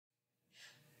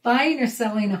Buying or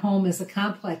selling a home is a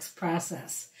complex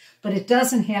process, but it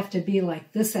doesn't have to be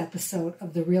like this episode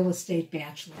of The Real Estate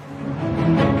Bachelor.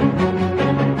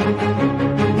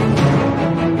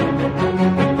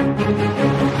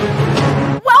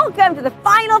 Welcome to the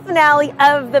final finale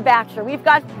of The Bachelor. We've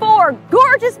got 4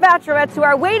 gorgeous bachelorettes who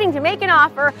are waiting to make an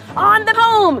offer on the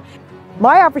home.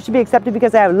 My offer should be accepted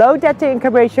because I have low debt to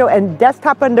income ratio and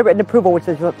desktop underwritten approval, which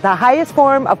is the highest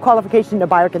form of qualification a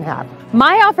buyer can have.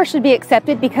 My offer should be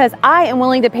accepted because I am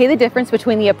willing to pay the difference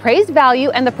between the appraised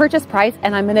value and the purchase price,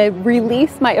 and I'm going to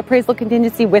release my appraisal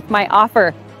contingency with my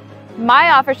offer. My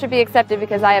offer should be accepted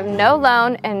because I have no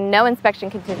loan and no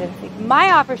inspection contingency.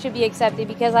 My offer should be accepted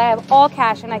because I have all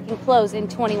cash and I can close in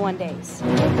 21 days.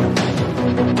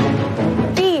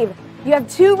 Steve, you have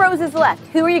 2 roses left.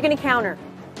 Who are you going to counter?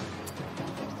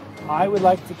 I would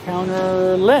like to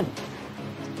counter Lynn.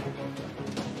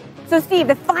 So Steve,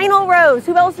 the final rose,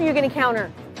 who else are you going to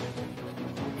counter?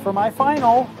 For my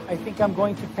final, I think I'm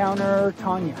going to counter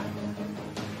Tanya.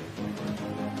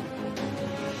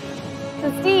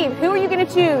 So Steve, who are you going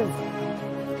to choose?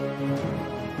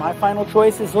 My final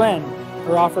choice is Lynn.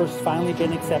 Her offer's finally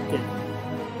been accepted.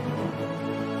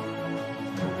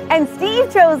 And Steve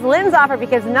chose Lynn's offer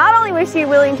because not only was she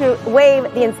willing to waive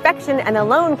the inspection and the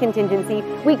loan contingency,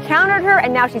 we countered her,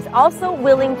 and now she's also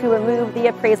willing to remove the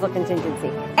appraisal contingency.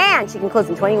 And she can close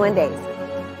in 21 days.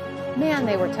 Man,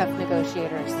 they were tough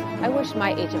negotiators. I wish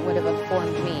my agent would have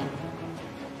informed me.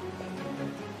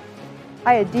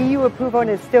 I had DU approval and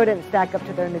it still didn't stack up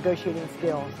to their negotiating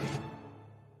skills.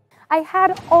 I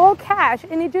had all cash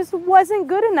and it just wasn't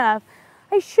good enough.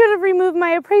 I should have removed my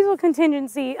appraisal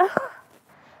contingency.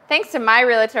 Thanks to my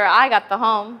realtor, I got the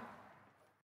home.